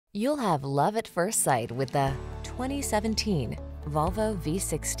You'll have love at first sight with the 2017 Volvo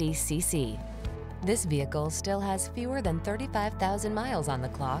V60 CC. This vehicle still has fewer than 35,000 miles on the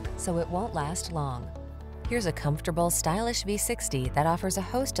clock, so it won't last long. Here's a comfortable, stylish V60 that offers a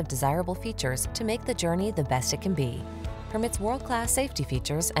host of desirable features to make the journey the best it can be. From its world-class safety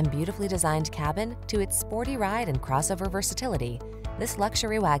features and beautifully designed cabin to its sporty ride and crossover versatility, this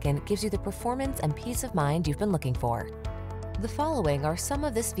luxury wagon gives you the performance and peace of mind you've been looking for. The following are some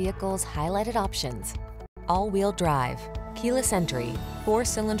of this vehicle's highlighted options: all-wheel drive, keyless entry,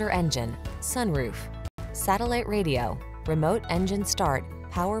 4-cylinder engine, sunroof, satellite radio, remote engine start,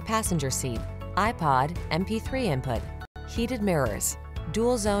 power passenger seat, iPod, MP3 input, heated mirrors,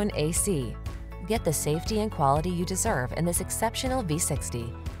 dual zone AC. Get the safety and quality you deserve in this exceptional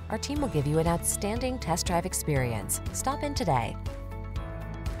V60. Our team will give you an outstanding test drive experience. Stop in today.